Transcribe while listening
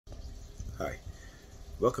Hi,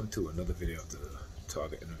 welcome to another video of the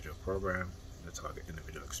Target Individual Program, the Target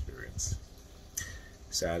Individual Experience.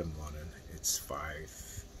 Saturday morning, it's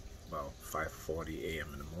about 5:40 a.m.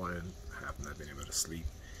 in the morning. I have not been able to sleep.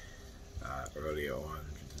 Earlier on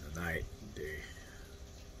in the night, they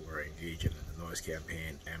were engaging in the noise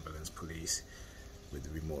campaign, ambulance, police, with the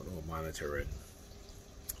remote monitoring,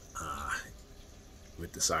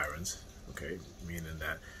 with the sirens, okay, meaning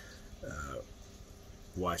that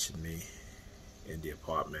watching me in the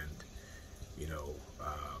apartment,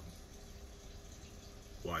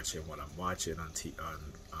 watching what I'm watching on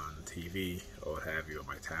TV or what have you, on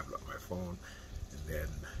my tablet, on my phone, and then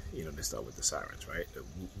they start with the sirens, right? The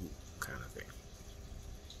whoop whoop kind of thing.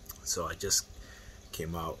 So I just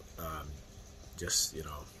came out, just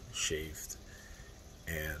shaved,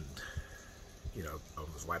 and I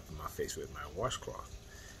was wiping my face with my washcloth,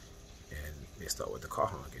 and they start with the car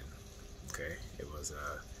honking. Okay, it was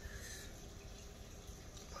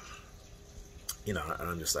and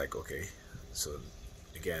I'm just like, okay. So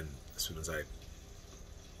again, as soon as I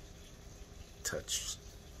touch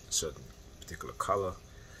a certain particular color,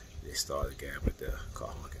 they start again with the car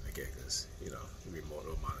honking again, because the remote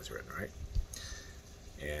monitoring, right?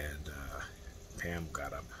 And Pam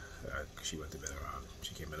got up. She went to bed around.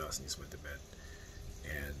 She came in us and just went to bed.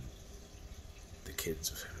 And the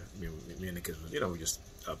kids, me and the kids, we just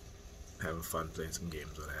up having fun, playing some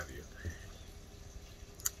games, what have you.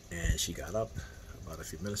 And she got up about a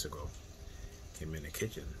few minutes ago, came in the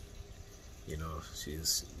kitchen.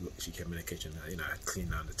 She came in the kitchen. I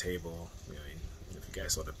cleaned down the table. If you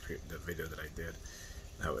guys saw the video that I did,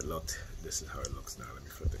 how it looked, this is how it looks now. Let me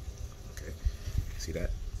flip it. Okay, see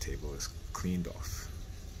that table is cleaned off.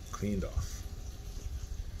 Cleaned off.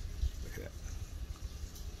 Look at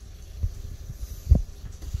that.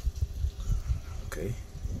 Okay.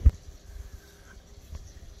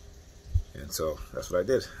 And so that's what I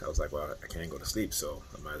did. I was like, well, I can't go to sleep, so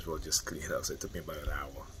I might as well just clean it up. So it took me about an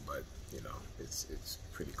hour, but it's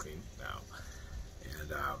pretty clean now.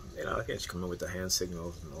 And again, she come in with the hand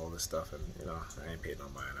signals and all this stuff, and I ain't paid no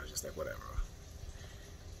mind. I was just like, whatever.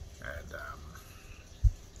 And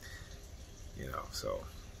so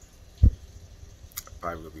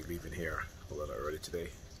I will be leaving here a little early today,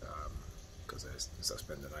 because I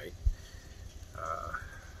spend the night.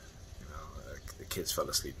 The kids fell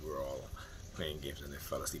asleep. We were all playing games, and they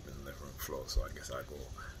fell asleep in the living room floor. So I guess I go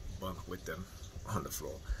bunk with them on the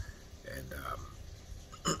floor, and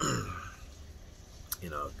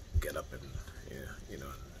get up and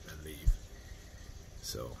and leave.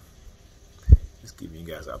 So just keeping you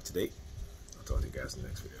guys up to date. I'll talk to you guys in the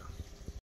next video.